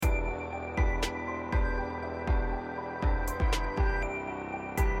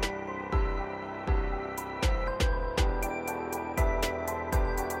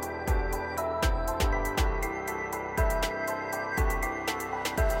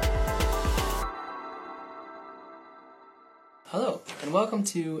Hello, and welcome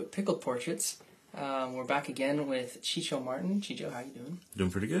to Pickled Portraits. We're back again with Chicho Martin. Chicho, how you doing?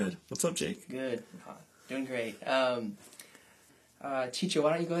 Doing pretty good. What's up, Jake? Good. Doing great. Chicho,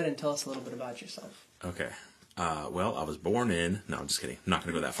 why don't you go ahead and tell us a little bit about yourself? Okay. Well, I was born in... No, I'm just kidding. I'm not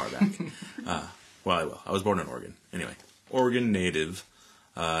going to go that far back. Well, I will. I was born in Oregon. Anyway, Oregon native,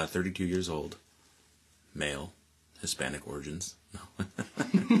 32 years old, male, Hispanic origins. No.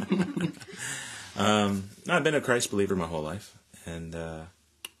 I've been a Christ believer my whole life. And,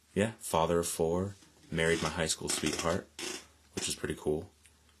 father of 4, married my high school sweetheart, which is pretty cool.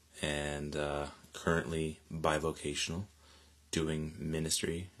 And currently bivocational, doing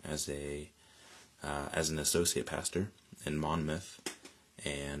ministry as an associate pastor in Monmouth,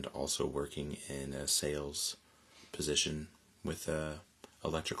 and also working in a sales position with a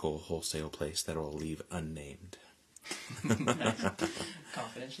electrical wholesale place that I'll leave unnamed.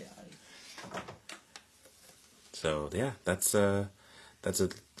 Confidentiality. So yeah, that's a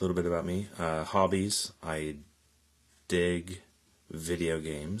little bit about me. Hobbies: I dig video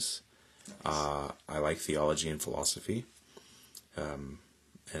games. I like theology and philosophy, and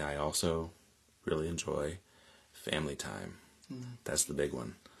I also really enjoy family time. That's the big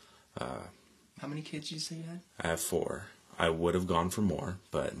one. How many kids did you say you had? I have 4. I would have gone for more,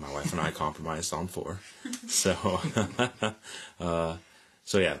 but my wife and I compromised on 4. So,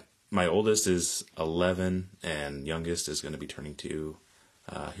 yeah, my oldest is 11, and youngest is going to be turning 2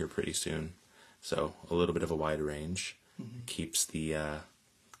 here pretty soon. So a little bit of a wide range. Keeps the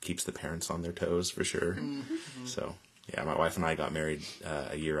parents on their toes for sure. So yeah, my wife and I got married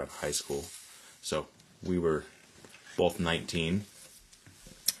a year out of high school. So we were both 19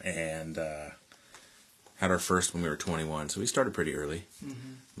 and had our first when we were 21. So we started pretty early,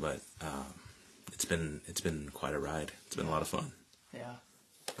 but it's been quite a ride. It's been a lot of fun. Yeah,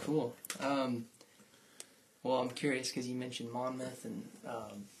 cool. Well, I'm curious because you mentioned Monmouth, and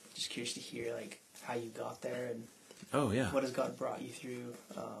just curious to hear like how you got there and what has God brought you through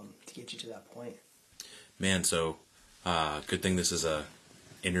to get you to that point. Man, so good thing this is a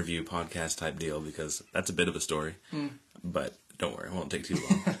interview podcast type deal, because that's a bit of a story. But don't worry, it won't take too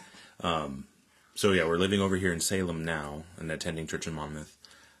long. So yeah, we're living over here in Salem now and attending church in Monmouth.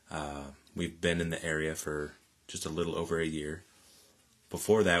 We've been in the area for just a little over a year.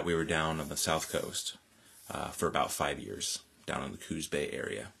 Before that, we were down on the South Coast for about 5 years, down in the Coos Bay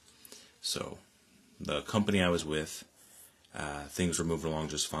area. So the company I was with, things were moving along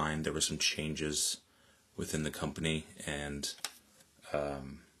just fine. There were some changes within the company, and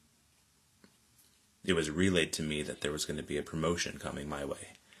it was relayed to me that there was going to be a promotion coming my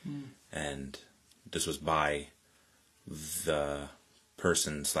way. And this was by the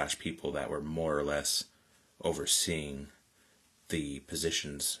person/people that were more or less overseeing the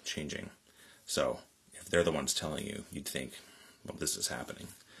positions changing. So if they're the ones telling you, you'd think, well, this is happening.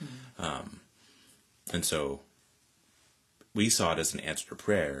 And so we saw it as an answer to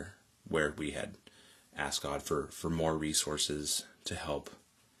prayer, where we had asked God for more resources to help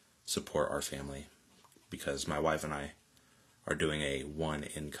support our family, because my wife and I are doing a one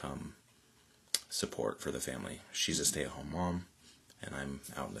income support for the family. She's a stay-at-home mom, and I'm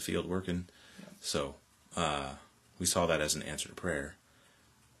out in the field working. Yeah. So we saw that as an answer to prayer.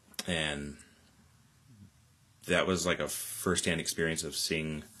 And that was like a first-hand experience of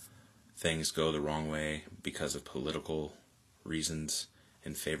seeing things go the wrong way because of political reasons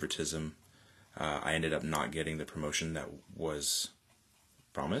and favoritism. I ended up not getting the promotion that was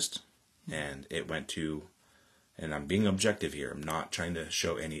promised, and it went to, and I'm being objective here, I'm not trying to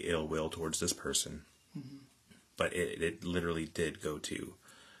show any ill will towards this person, but it literally did go to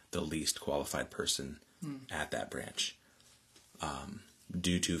the least qualified person at that branch,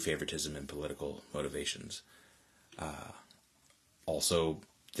 due to favoritism and political motivations. Also,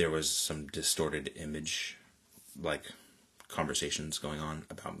 there was some distorted image, like conversations going on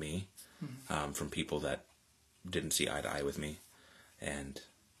about me, from people that didn't see eye to eye with me. And,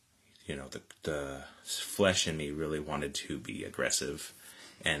 you know, the flesh in me really wanted to be aggressive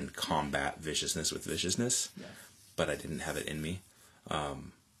and combat viciousness with viciousness, but I didn't have it in me.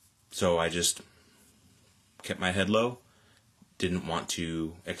 So I just kept my head low, didn't want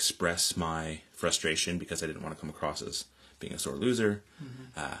to express my frustration because I didn't want to come across as being a sore loser,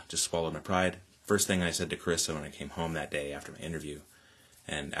 just swallowed my pride. First thing I said to Carissa when I came home that day after my interview,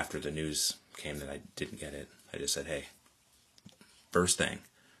 and after the news came that I didn't get it, I just said, hey, first thing,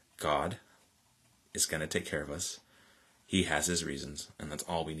 God is going to take care of us. He has his reasons, and that's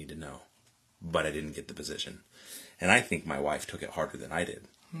all we need to know. But I didn't get the position. And I think my wife took it harder than I did.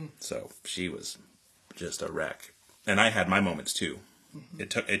 So she was just a wreck. And I had my moments too.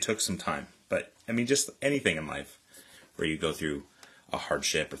 It took some time. But, I mean, just anything in life. where you go through a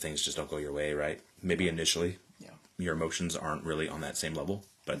hardship or things just don't go your way, right? Maybe initially your emotions aren't really on that same level,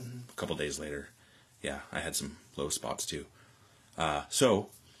 but a couple days later, I had some low spots too. So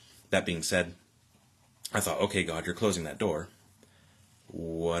that being said, I thought, okay, God, you're closing that door.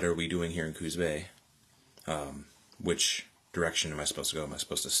 What are we doing here in Coos Bay? Which direction am I supposed to go? Am I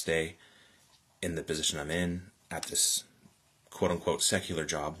supposed to stay in the position I'm in at this quote unquote secular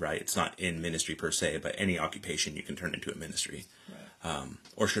job, right? It's not in ministry per se, but any occupation you can turn into a ministry. Right.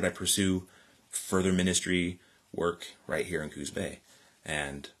 Or should I pursue further ministry work right here in Coos Bay?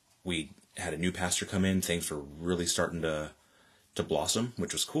 And we had a new pastor come in. Things were really starting to blossom,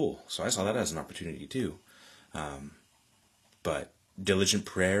 which was cool. So I saw that as an opportunity too. But diligent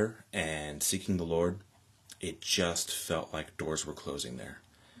prayer and seeking the Lord, it just felt like doors were closing there.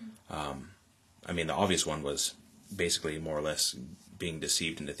 I mean, the obvious one was basically more or less being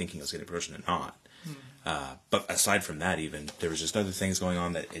deceived into thinking I was getting promotion and not. But aside from that, even there was just other things going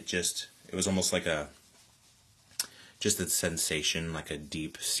on that it was almost like just a sensation, like a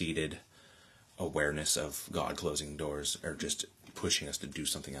deep-seated awareness of God closing doors or just pushing us to do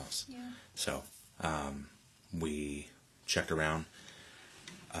something else. Yeah. So we checked around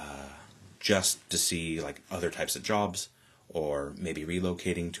just to see like other types of jobs or maybe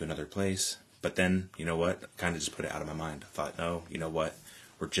relocating to another place. But then, you know what, kind of just put it out of my mind. I thought, no, you know what,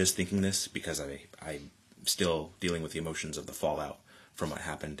 we're just thinking this because I'm still dealing with the emotions of the fallout from what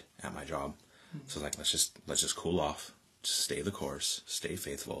happened at my job. So like, let's just cool off, just stay the course, stay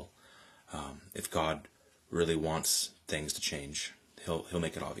faithful. If God really wants things to change, he'll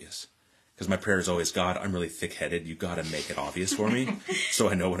make it obvious. Because my prayer is always, God, I'm really thick-headed. You got to make it obvious for me so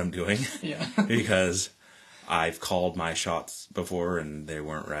I know what I'm doing. Yeah. Because I've called my shots before and they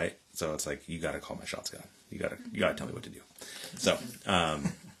weren't right. So it's like, you got to call my shots, God. You got to tell me what to do. So,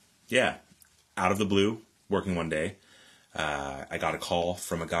 out of the blue, working one day, I got a call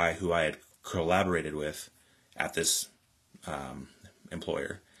from a guy who I had collaborated with at this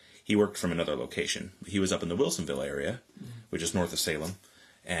employer. He worked from another location. He was up in the Wilsonville area, which is north of Salem.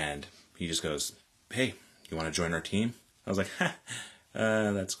 And he just goes, hey, you want to join our team? I was like,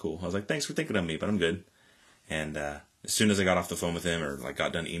 that's cool. I was like, thanks for thinking of me, but I'm good. And as soon as I got off the phone with him or like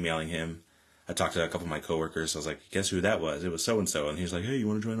got done emailing him, I talked to a couple of my coworkers. I was like, guess who that was? It was so-and-so. And he was like, hey, you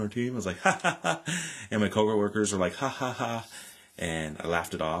want to join our team? I was like, ha, ha, ha. And my coworkers were like, ha, ha, ha. And I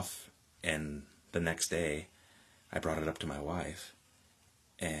laughed it off. And the next day, I brought it up to my wife.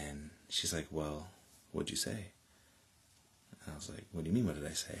 And she's like, well, what'd you say? I was like, what do you mean, what did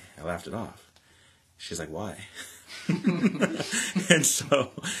I say? I laughed it off. She's like, why? And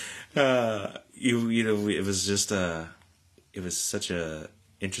so, it was just it was such a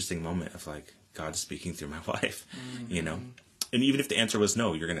interesting moment of like God speaking through my wife, you know? And even if the answer was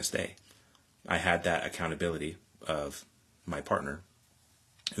no, you're going to stay. I had that accountability of my partner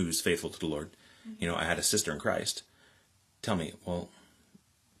who's faithful to the Lord. You know, I had a sister in Christ tell me, well,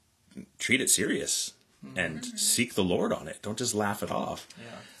 treat it serious and seek the Lord on it. Don't just laugh it off.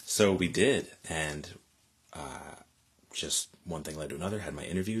 Yeah. So we did. And just one thing led to another. Had my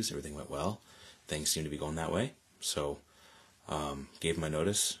interviews. Everything went well. Things seemed to be going that way. So gave my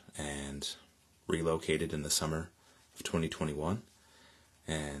notice and relocated in the summer of 2021.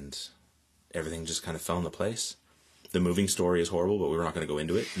 And everything just kind of fell into place. The moving story is horrible, but we're not going to go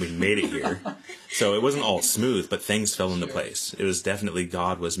into it. We made it here. So it wasn't all smooth, but things fell into place. It was definitely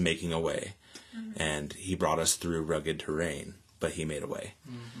God was making a way. And he brought us through rugged terrain, but he made a way.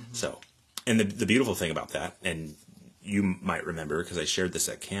 So, and the beautiful thing about that, and you might remember because I shared this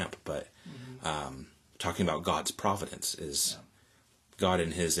at camp, but talking about God's providence is God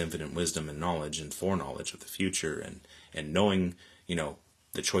in his infinite wisdom and knowledge and foreknowledge of the future and knowing, you know,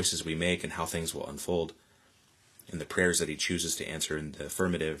 the choices we make and how things will unfold and the prayers that he chooses to answer in the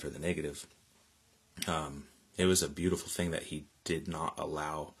affirmative or the negative. It was a beautiful thing that he did not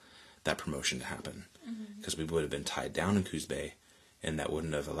allow that promotion to happen because we would have been tied down in Coos Bay and that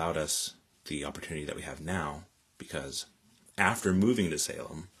wouldn't have allowed us the opportunity that we have now because after moving to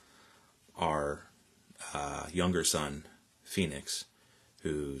Salem, our younger son, Phoenix,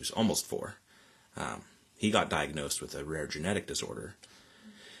 who's almost 4, he got diagnosed with a rare genetic disorder.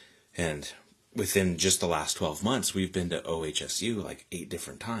 And within just the last 12 months, we've been to OHSU like 8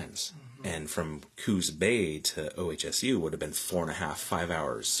 different times. And from Coos Bay to OHSU would have been 4.5, 5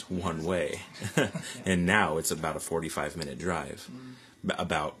 hours one way. And now it's about a 45-minute drive,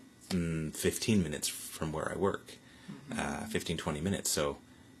 about 15 minutes from where I work, 15, 20 minutes. So,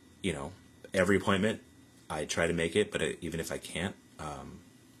 you know, every appointment, I try to make it, but even if I can't,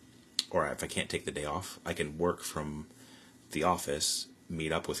 or if I can't take the day off, I can work from the office,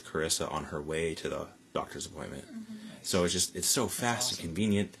 meet up with Carissa on her way to the doctor's appointment, So it's so fast and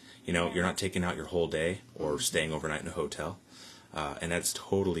convenient. You know, you're not taking out your whole day or staying overnight in a hotel. And that's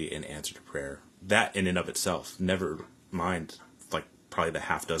totally an answer to prayer. That in and of itself, never mind, like probably the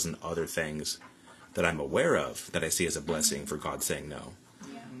half dozen other things that I'm aware of that I see as a blessing for God saying no.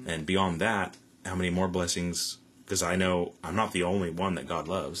 Yeah. And beyond that, how many more blessings, because I know I'm not the only one that God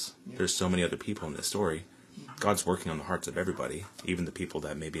loves. Yeah. There's so many other people in this story. God's working on the hearts of everybody, even the people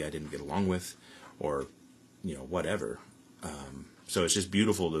that maybe I didn't get along with or, you know, whatever. So it's just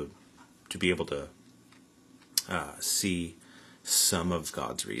beautiful to be able to see some of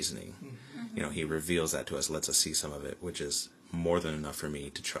God's reasoning. Mm-hmm. You know, he reveals that to us, lets us see some of it, which is more than enough for me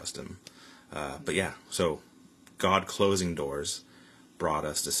to trust him. But yeah, so God closing doors brought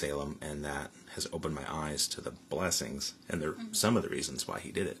us to Salem, and that has opened my eyes to the blessings and some of the reasons why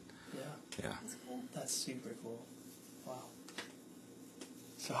he did it. Yeah. That's cool. That's super cool. Wow.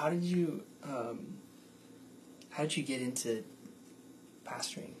 So how did you get into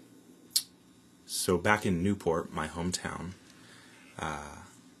pastoring? So back in Newport, my hometown,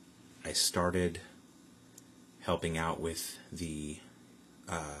 I started helping out with the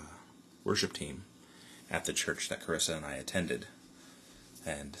worship team at the church that Carissa and I attended.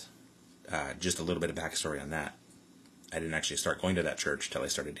 And just a little bit of backstory on that. I didn't actually start going to that church till I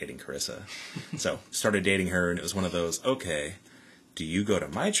started dating Carissa. So started dating her, and it was one of those, okay, do you go to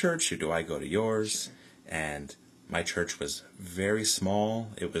my church or do I go to yours? Sure. And my church was very small.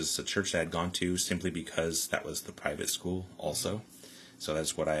 It was a church that I had gone to simply because that was the private school also. So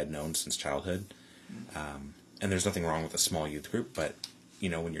that's what I had known since childhood. And there's nothing wrong with a small youth group, but, you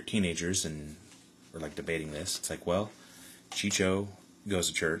know, when you're teenagers and we're like debating this, it's like, well, Chicho goes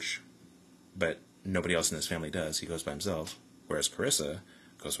to church, but nobody else in his family does. He goes by himself, whereas Carissa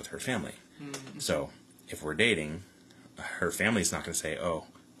goes with her family. Mm-hmm. So if we're dating, her family's not going to say, oh,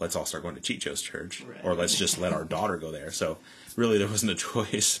 let's all start going to Chicho's church, right, or let's just let our daughter go there. So really there wasn't a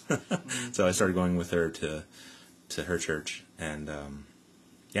choice. Mm-hmm. So I started going with her to her church. And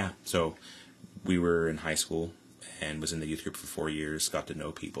yeah, so we were in high school and was in the youth group for 4 years, got to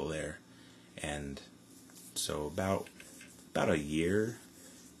know people there. And so about a year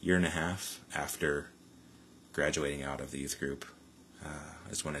and a half after graduating out of the youth group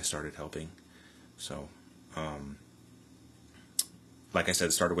is when I started helping. So, like I said,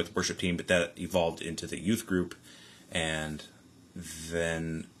 it started with worship team, but that evolved into the youth group. And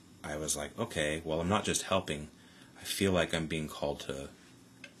then I was like, okay, well, I'm not just helping. I feel like I'm being called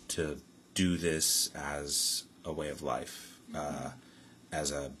to do this as a way of life,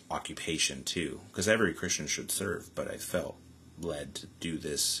 as a occupation too, because every Christian should serve, but I felt led to do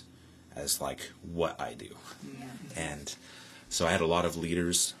this as like what I do. Yeah. And so I had a lot of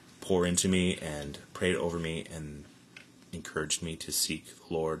leaders pour into me and prayed over me and encouraged me to seek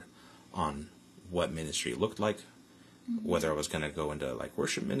the Lord on what ministry looked like, whether I was going to go into like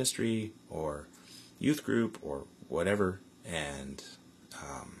worship ministry or youth group or whatever. And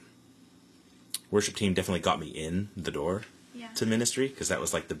worship team definitely got me in the door to ministry, because that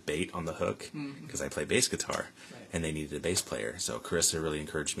was like the bait on the hook, because I play bass guitar, right, and they needed a bass player. So Carissa really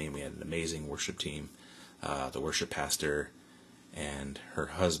encouraged me, and we had an amazing worship team. The worship pastor and her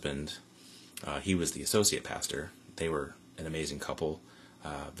husband, he was the associate pastor. They were an amazing couple,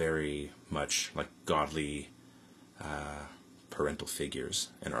 very much like godly parental figures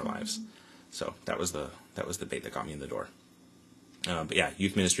in our lives. So that was the bait that got me in the door. But yeah,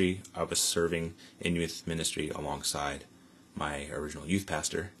 youth ministry, I was serving in youth ministry alongside my original youth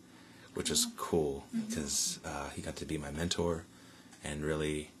pastor, which was cool because he got to be my mentor and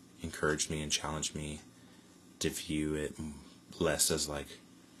really encouraged me and challenged me to view it less as like,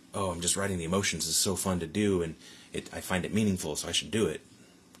 oh, I'm just writing the emotions, it's so fun to do, and I find it meaningful, so I should do it,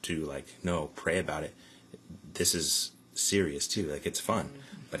 to like, no, pray about it. This is serious too, like it's fun,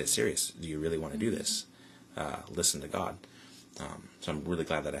 but it's serious. Do you really want to do this? Listen to God. So I'm really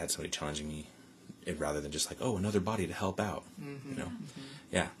glad that I had somebody challenging me, rather than just like, oh, another body to help out, you know?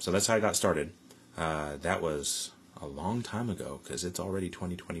 Yeah, so that's how I got started. That was a long time ago, because it's already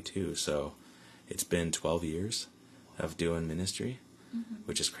 2022, so it's been 12 years of doing ministry,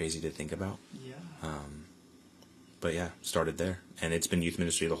 which is crazy to think about. Yeah. But yeah, started there, and it's been youth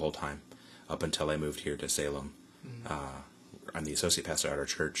ministry the whole time, up until I moved here to Salem. I'm the associate pastor at our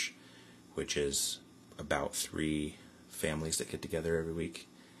church, which is about 3 families that get together every week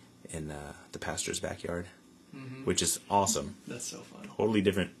in the pastor's backyard, which is awesome. That's so fun. Totally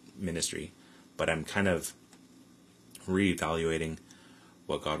different ministry, but I'm kind of reevaluating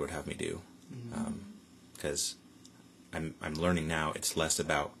what God would have me do, because I'm learning now it's less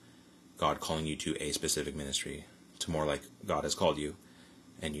about God calling you to a specific ministry, to more like God has called you,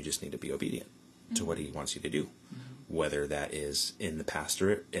 and you just need to be obedient to what He wants you to do. whether that is in the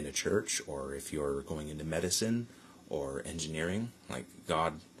pastorate, in a church, or if you're going into medicine or engineering. Like,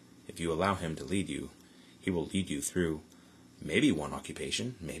 God, if you allow him to lead you, he will lead you through maybe one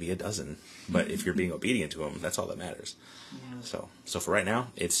occupation, maybe a dozen. But if you're being obedient to him, that's all that matters. Yeah. So for right now,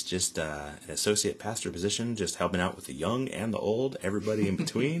 it's just an associate pastor position, just helping out with the young and the old, everybody in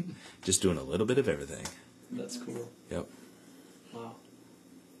between, just doing a little bit of everything. That's cool. Yep. Wow.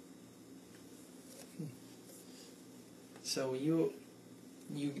 So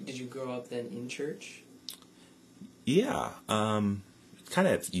did you grow up then in church? Yeah. Kind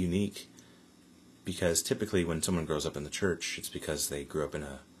of unique, because typically when someone grows up in the church, it's because they grew up in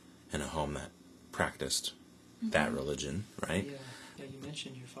a home that practiced that religion, right? Yeah. You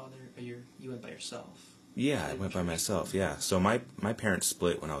mentioned your father, or you went by yourself. Yeah, I went by myself. Yeah. So my parents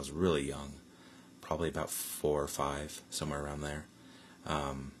split when I was really young, probably about 4 or 5, somewhere around there.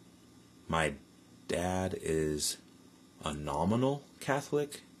 My dad is a nominal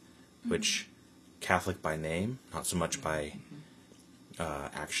Catholic, which Catholic by name, not so much by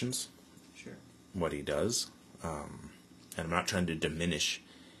actions. Sure. What he does. And I'm not trying to diminish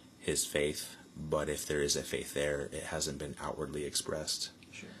his faith, but if there is a faith there, it hasn't been outwardly expressed.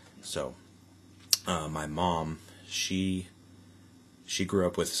 Sure. Yeah. So, my mom, she grew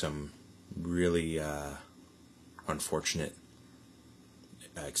up with some really unfortunate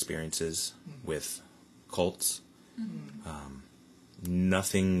experiences with cults.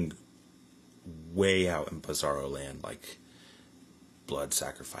 Nothing way out in bizarro land, like blood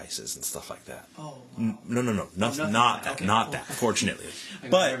sacrifices and stuff like that. Oh, wow. No, not that, okay. Not that. Fortunately,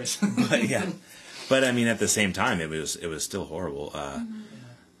 but yeah, but I mean, at the same time, it was still horrible.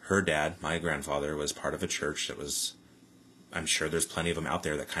 Her dad, my grandfather, was part of a church that was. I'm sure there's plenty of them out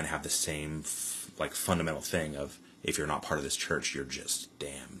there that kind of have the same like fundamental thing of, if you're not part of this church, you're just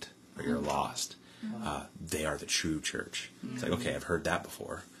damned or you're lost. They are the true church. It's like, okay, I've heard that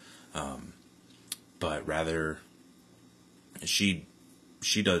before. But rather, she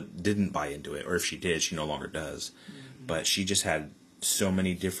didn't buy into it, or if she did, she no longer does. But she just had so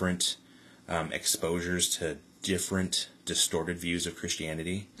many different exposures to different distorted views of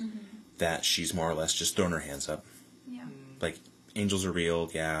Christianity that she's more or less just thrown her hands up. Yeah. Like, angels are real,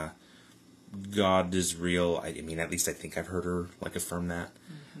 yeah. God is real. I mean, at least I think I've heard her like affirm that.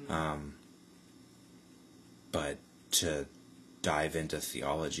 But to dive into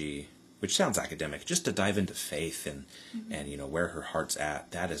theology, which sounds academic, just to dive into faith and you know, where her heart's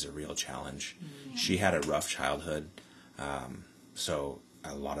at, that is a real challenge. She had a rough childhood, so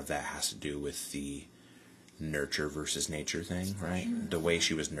a lot of that has to do with the nurture versus nature thing, right? The way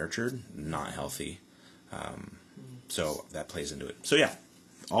she was nurtured, not healthy. So that plays into it. So yeah,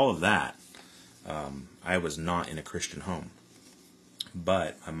 all of that. I was not in a Christian home,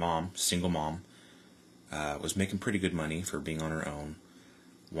 but my mom, single mom, was making pretty good money for being on her own,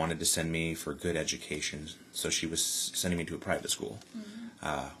 wanted to send me for good education, so she was sending me to a private school,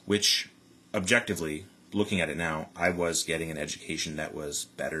 which, objectively, looking at it now, I was getting an education that was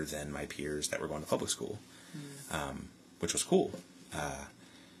better than my peers that were going to public school, which was cool.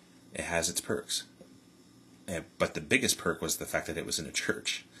 It has its perks. But the biggest perk was the fact that it was in a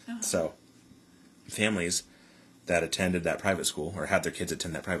church. So families that attended that private school, or had their kids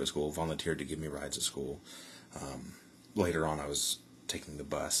attend that private school, volunteered to give me rides to school. Later on, I was taking the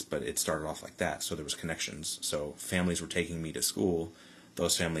bus, but it started off like that, so there was connections. So families were taking me to school.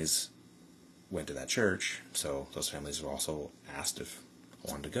 Those families went to that church, so those families were also asked if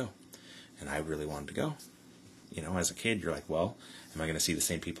I wanted to go. And I really wanted to go. You know, as a kid, you're like, well, am I going to see the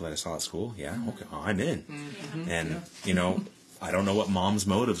same people that I saw at school? Yeah, okay, I'm in. And, you know, I don't know what mom's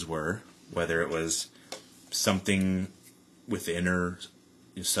motives were, whether it was something within her,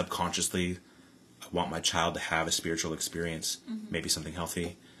 subconsciously, I want my child to have a spiritual experience, maybe something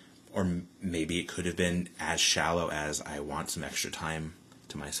healthy, or maybe it could have been as shallow as, I want some extra time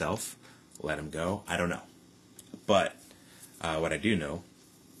to myself, let him go. I don't know. But what I do know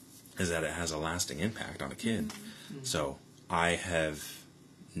is that it has a lasting impact on a kid. So I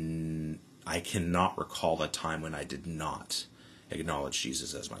cannot recall a time when I did not acknowledge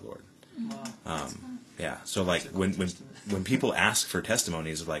Jesus as my Lord. Yeah, so like when people ask for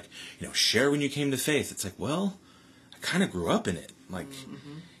testimonies of, like, you know, share when you came to faith, it's like, well, I kind of grew up in it. Like,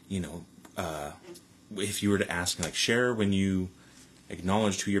 you know, if you were to ask, like, share when you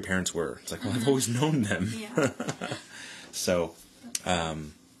acknowledged who your parents were, it's like, well, I've always known them. So,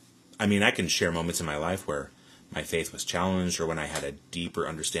 I mean, I can share moments in my life where my faith was challenged, or when I had a deeper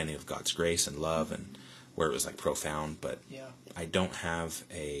understanding of God's grace and love, and where it was like profound, but I don't have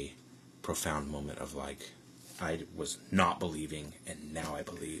a profound moment of like, I was not believing, and now I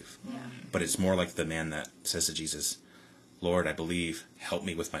believe. Yeah. But it's more like the man that says to Jesus, Lord, I believe, help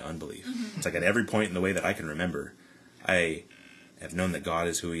me with my unbelief. Mm-hmm. It's like at every point in the way that I can remember, I have known that God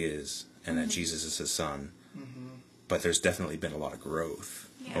is who he is, and that Jesus is his son. Mm-hmm. But there's definitely been a lot of growth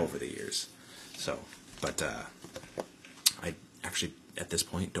over the years. So, but I actually, at this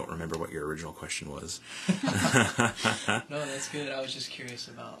point, don't remember what your original question was. No, that's good. I was just curious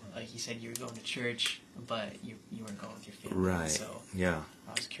about, like you said, you were going to church, but you weren't going with your family. Right. So yeah,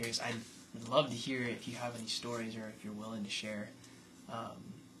 I was curious. I'd love to hear if you have any stories, or if you're willing to share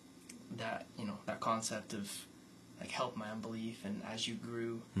that that concept of like help my unbelief, and as you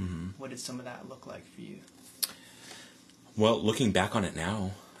grew, what did some of that look like for you? Well, looking back on it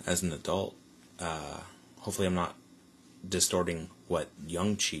now as an adult, hopefully I'm not distorting what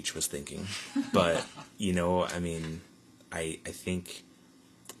young Cheech was thinking, but I mean, I think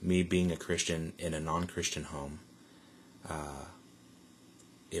me being a Christian in a non-Christian home,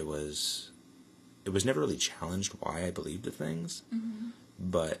 it was never really challenged why I believed the things,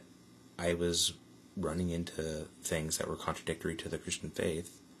 but I was running into things that were contradictory to the Christian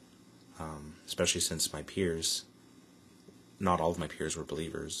faith, especially since my peers, not all of my peers were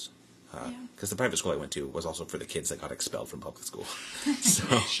believers. Because the private school I went to was also for the kids that got expelled from public school. So,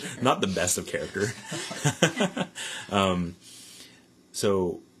 sure. Not the best of character.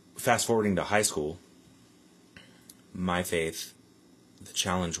 So, fast forwarding to high school, my faith, the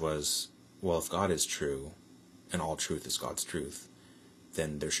challenge was, well, if God is true, and all truth is God's truth,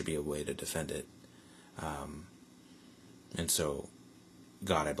 then there should be a way to defend it. And so,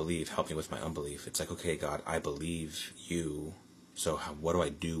 God, I believe, help me with my unbelief. It's like, okay, God, I believe you, so what do I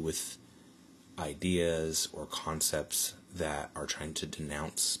do with ideas or concepts that are trying to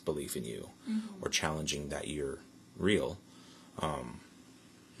denounce belief in you, or challenging that you're real?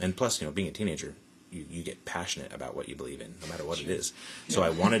 And plus, being a teenager, you get passionate about what you believe in, no matter what it is. So I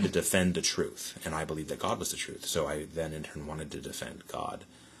wanted to defend the truth, and I believed that God was the truth. So I then, in turn, wanted to defend God.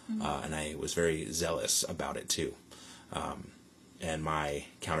 And I was very zealous about it, too. And my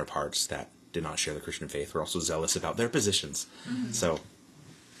counterparts that did not share the Christian faith were also zealous about their positions. So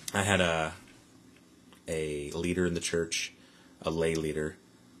I had a leader in the church, a lay leader,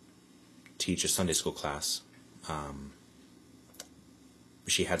 teach a Sunday school class.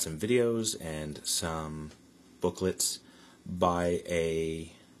 She had some videos and some booklets by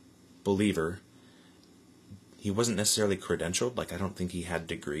a believer. He wasn't necessarily credentialed, like I don't think he had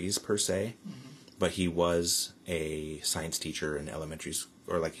degrees per se, but he was a science teacher in elementary school,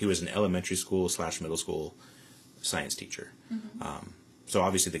 or like he was an elementary school / middle school science teacher. So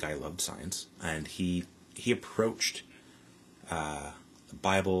obviously the guy loved science, and he approached the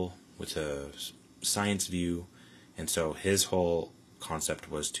Bible with a science view, and so his whole concept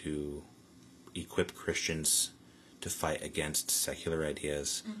was to equip Christians to fight against secular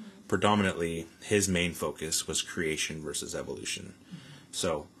ideas. Predominantly, his main focus was creation versus evolution.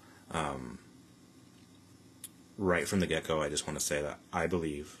 So, right from the get-go, I just want to say that I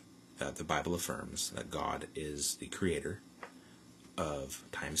believe that the Bible affirms that God is the creator of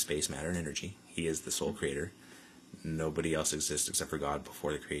time, space, matter, and energy. He is the sole creator. Nobody else exists except for God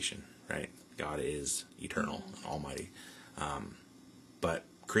before the creation, right? God is eternal and almighty. But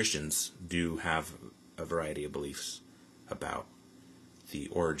Christians do have a variety of beliefs about the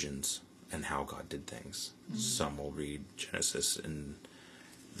origins and how God did things. Some will read Genesis in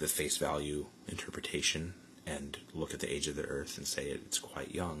the face value interpretation and look at the age of the earth and say it's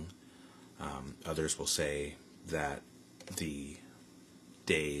quite young. Others will say that the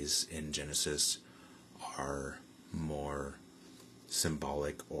days in Genesis are more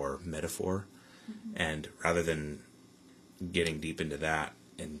symbolic or metaphor. And rather than getting deep into that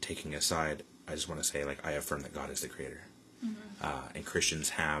and taking a side, I just want to say, I affirm that God is the creator. And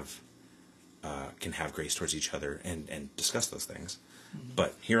Christians can have grace towards each other and discuss those things.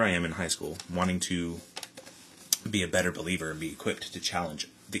 But here I am in high school, wanting to be a better believer and be equipped to challenge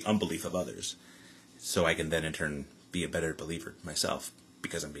the unbelief of others, so I can then in turn be a better believer myself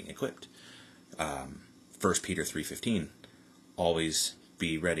because I'm being equipped. 1 Peter 3:15, always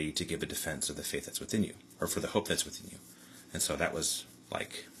be ready to give a defense of the faith that's within you, or for the hope that's within you. And so that was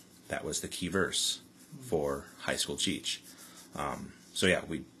the key verse for high school Cheech. So yeah,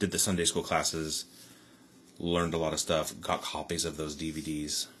 we did the Sunday school classes, learned a lot of stuff, got copies of those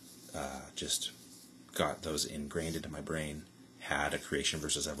DVDs, just got those ingrained into my brain, had a creation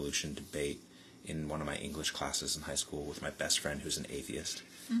versus evolution debate in one of my English classes in high school with my best friend who's an atheist,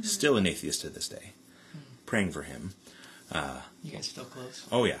 still an atheist to this day, praying for him. You guys still close?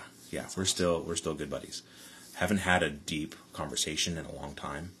 Oh yeah, we're still good buddies. Haven't had a deep conversation in a long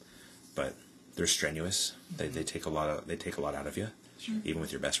time, but they're strenuous. They take a lot out of you, sure. Even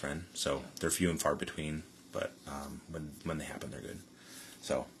with your best friend. So they're few and far between, but when they happen, they're good.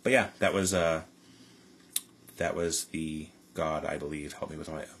 So, but yeah, that was the God, I believe, helped me with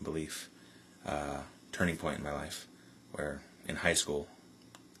my unbelief turning point in my life, where in high school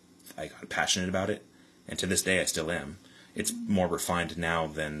I got passionate about it, and to this day I still am. It's more refined now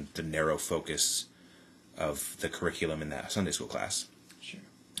than the narrow focus of the curriculum in that Sunday school class. Sure.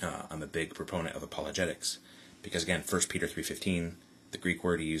 I'm a big proponent of apologetics, because again, 1 Peter 3:15, the Greek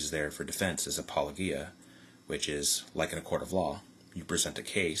word he uses there for defense is apologia, which is like in a court of law. You present a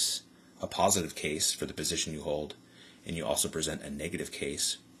case, a positive case for the position you hold, and you also present a negative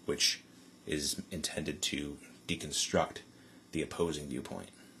case, which is intended to deconstruct the opposing viewpoint.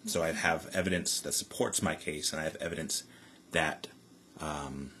 So I have evidence that supports my case, and I have evidence that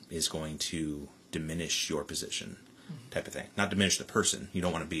is going to diminish your position, type of thing. Not diminish the person. You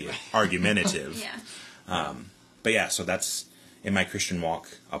don't want to be argumentative. Yeah. But yeah, so that's, in my Christian walk,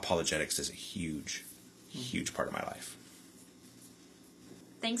 apologetics is a huge, huge part of my life.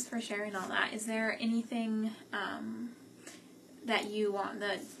 Thanks for sharing all that. Is there anything that you want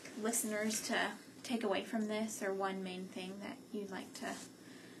the listeners to take away from this, or one main thing that you'd like to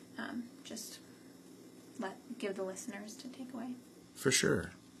just give the listeners to take away? For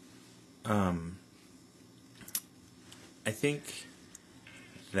sure. I think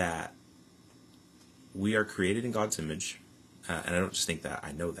that we are created in God's image, and I don't just think that,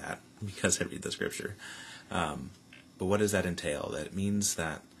 I know that because I read the scripture. But what does that entail? That means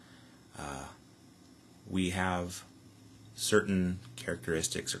that we have certain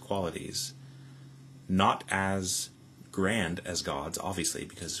characteristics or qualities, not as grand as God's, obviously,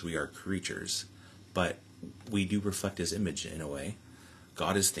 because we are creatures, but we do reflect his image in a way.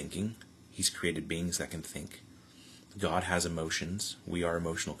 God is thinking. He's created beings that can think. God has emotions. We are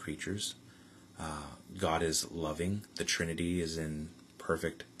emotional creatures. God is loving. The Trinity is in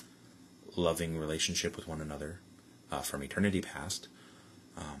perfect, loving relationship with one another from eternity past.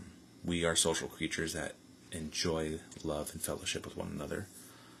 We are social creatures that enjoy love and fellowship with one another.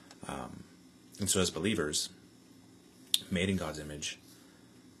 And so as believers, made in God's image,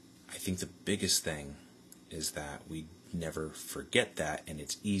 I think the biggest thing is that we never forget that, and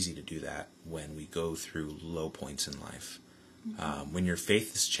it's easy to do that when we go through low points in life. When your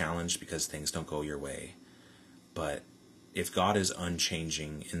faith is challenged because things don't go your way. But if God is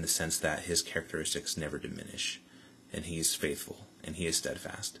unchanging in the sense that his characteristics never diminish, and he is faithful, and he is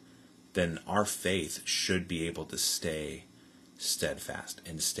steadfast, then our faith should be able to stay steadfast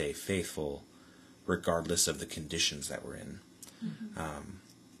and stay faithful regardless of the conditions that we're in.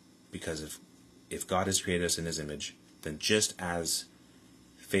 Because if God has created us in his image, then just as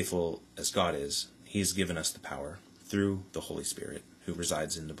faithful as God is, he's given us the power through the Holy Spirit who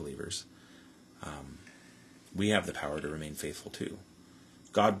resides in the believers. We have the power to remain faithful too.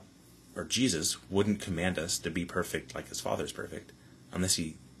 God, or Jesus, wouldn't command us to be perfect like his Father's perfect, unless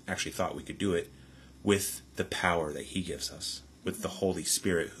he actually thought we could do it with the power that he gives us, with the Holy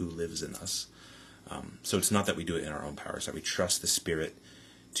Spirit who lives in us. So it's not that we do it in our own power, it's that we trust the Spirit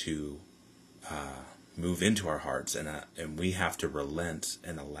to move into our hearts, and we have to relent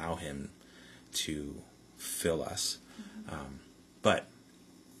and allow him to fill us. But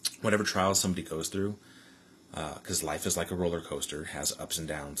whatever trials somebody goes through, because life is like a roller coaster, has ups and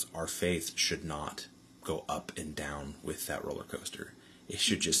downs, our faith should not go up and down with that roller coaster. It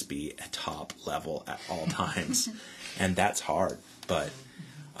should just be at top level at all times. And that's hard, but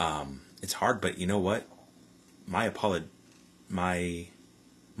it's hard, but you know what? My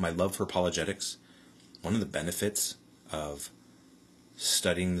love for apologetics, one of the benefits of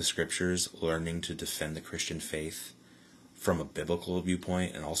studying the scriptures, learning to defend the Christian faith from a biblical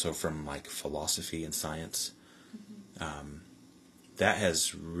viewpoint, and also from like philosophy and science, that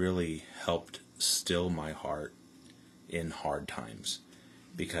has really helped still my heart in hard times.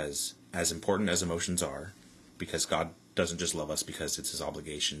 Because as important as emotions are, because God doesn't just love us because it's his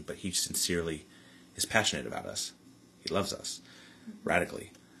obligation, but he sincerely is passionate about us. He loves us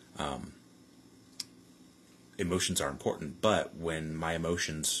radically. Emotions are important, but when my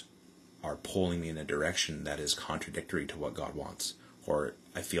emotions are pulling me in a direction that is contradictory to what God wants, or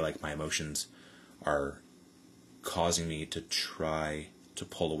I feel like my emotions are causing me to try to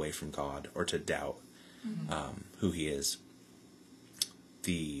pull away from God or to doubt who he is,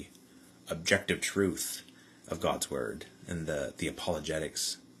 the objective truth of God's word and the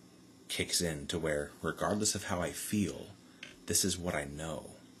apologetics kicks in to where, regardless of how I feel, this is what I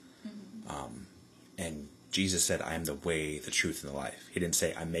know. And Jesus said, I am the way, the truth, and the life. He didn't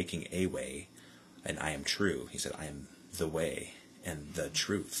say, I'm making a way and I am true. He said, I am the way and the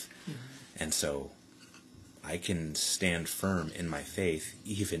truth. And so I can stand firm in my faith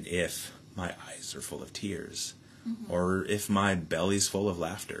even if my eyes are full of tears, or if my belly's full of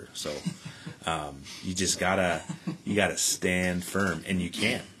laughter. So you just gotta stand firm, and you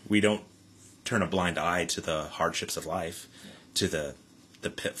can. We don't turn a blind eye to the hardships of life, to the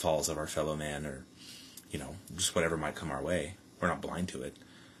pitfalls of our fellow man, or just whatever might come our way. We're not blind to it,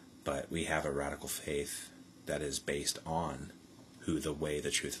 but we have a radical faith that is based on who the way,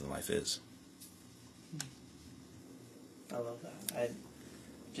 the truth, and the life is. I love that.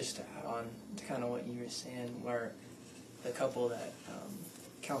 Just to add on to kind of what you were saying, where the couple that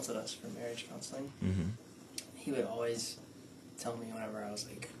counseled us for marriage counseling, he would always tell me whenever I was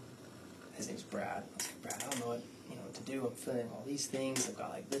like, his name's Brad. I was like, Brad, I don't know what to do. I'm feeling all these things. I've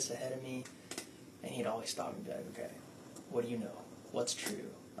got like this ahead of me. And he'd always stop me and be like, okay, what do you know? What's true?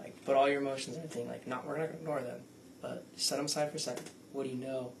 Like, put all your emotions and everything, like, we're not going to ignore them, but set them aside for a second. What do you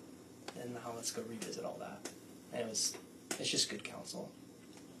know? And now let's go revisit all that. And it's just good counsel.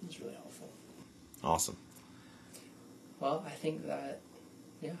 It was really helpful. Awesome. Well, I think that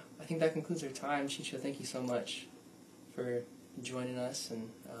concludes our time. Chicho, thank you so much for joining us and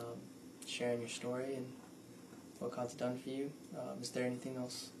sharing your story and what God's done for you. Is there anything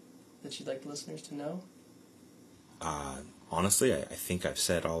else that you'd like the listeners to know? Honestly, I think I've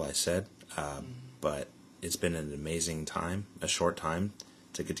said all I said, but it's been an amazing time, a short time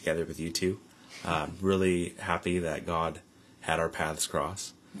to get together with you two. Really happy that God had our paths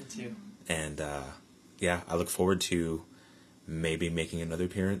cross. Me too. And I look forward to maybe making another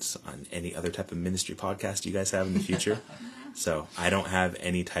appearance on any other type of ministry podcast you guys have in the future. So I don't have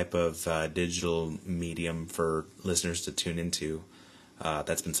any type of digital medium for listeners to tune into.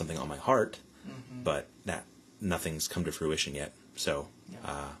 That's been something on my heart, but nothing's come to fruition yet. So,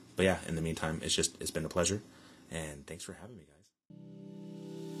 in the meantime, it's been a pleasure, and thanks for having me, guys.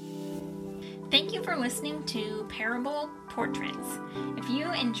 Thank you for listening to Parable Portraits. If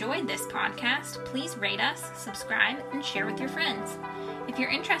you enjoyed this podcast, please rate us, subscribe, and share with your friends. If you're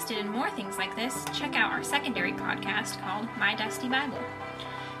interested in more things like this, check out our secondary podcast called My Dusty Bible.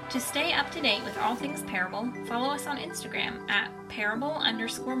 To stay up to date with all things Parable, follow us on Instagram at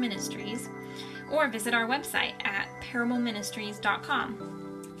parable_ministries, or visit our website at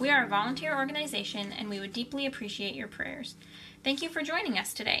parableministries.com. We are a volunteer organization, and we would deeply appreciate your prayers. Thank you for joining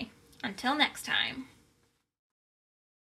us today. Until next time.